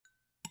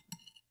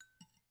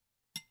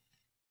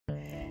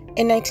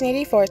In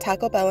 1984,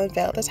 Taco Bell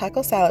unveiled the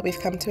taco salad we've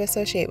come to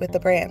associate with the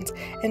brand,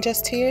 and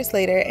just 2 years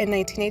later, in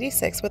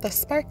 1986, with a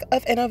spark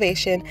of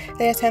innovation,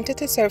 they attempted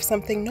to serve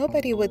something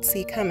nobody would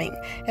see coming.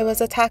 It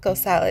was a taco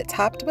salad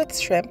topped with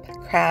shrimp,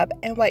 crab,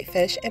 and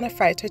whitefish in a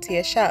fried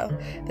tortilla shell.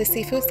 The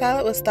seafood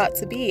salad was thought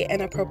to be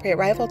an appropriate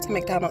rival to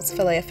McDonald's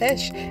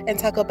filet-o-fish, and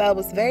Taco Bell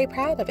was very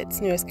proud of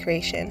its newest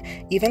creation,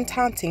 even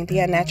taunting the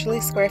unnaturally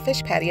square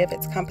fish patty of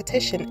its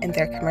competition in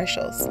their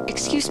commercials.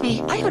 Excuse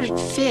me, I ordered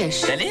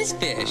fish. That is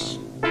fish.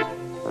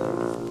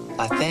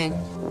 I think.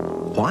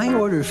 Why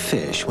order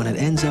fish when it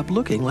ends up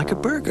looking like a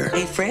burger?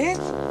 Hey, Fred,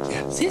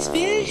 is this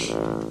fish?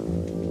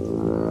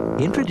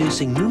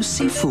 Introducing new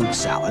seafood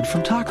salad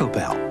from Taco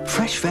Bell.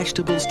 Fresh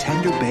vegetables,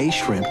 tender bay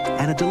shrimp,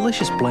 and a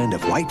delicious blend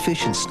of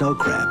whitefish and snow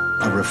crab.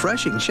 A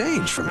refreshing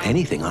change from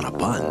anything on a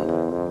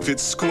bun. If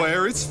it's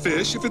square, it's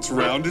fish. If it's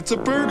round, it's a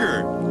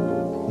burger.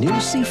 New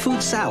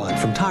seafood salad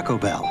from Taco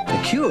Bell.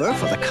 The cure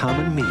for the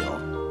common meal.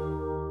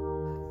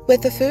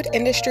 With the food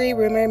industry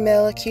rumor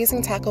mill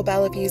accusing Taco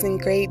Bell of using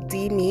grade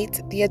D meat,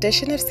 the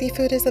addition of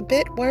seafood is a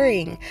bit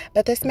worrying,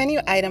 but this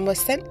menu item was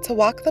sent to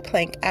walk the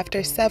plank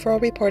after several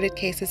reported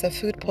cases of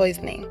food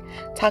poisoning.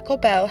 Taco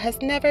Bell has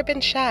never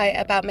been shy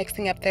about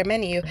mixing up their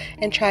menu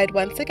and tried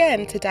once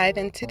again to dive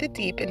into the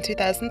deep in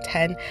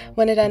 2010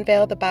 when it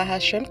unveiled the Baja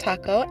Shrimp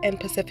Taco and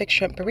Pacific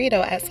Shrimp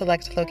Burrito at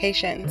select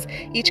locations.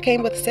 Each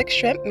came with 6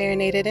 shrimp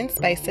marinated in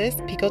spices,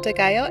 pico de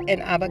gallo,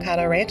 and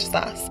avocado ranch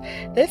sauce.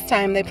 This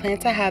time they plan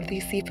to have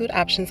these seafood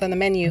options on the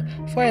menu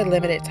for a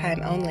limited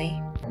time only.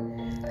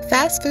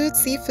 Fast food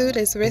seafood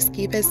is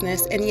risky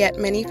business, and yet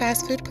many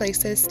fast food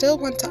places still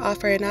want to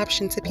offer an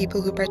option to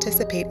people who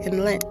participate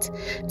in Lent.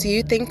 Do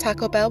you think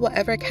Taco Bell will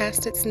ever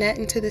cast its net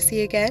into the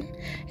sea again?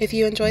 If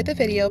you enjoyed the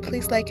video,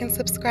 please like and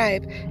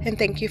subscribe, and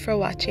thank you for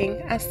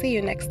watching. I'll see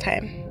you next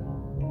time.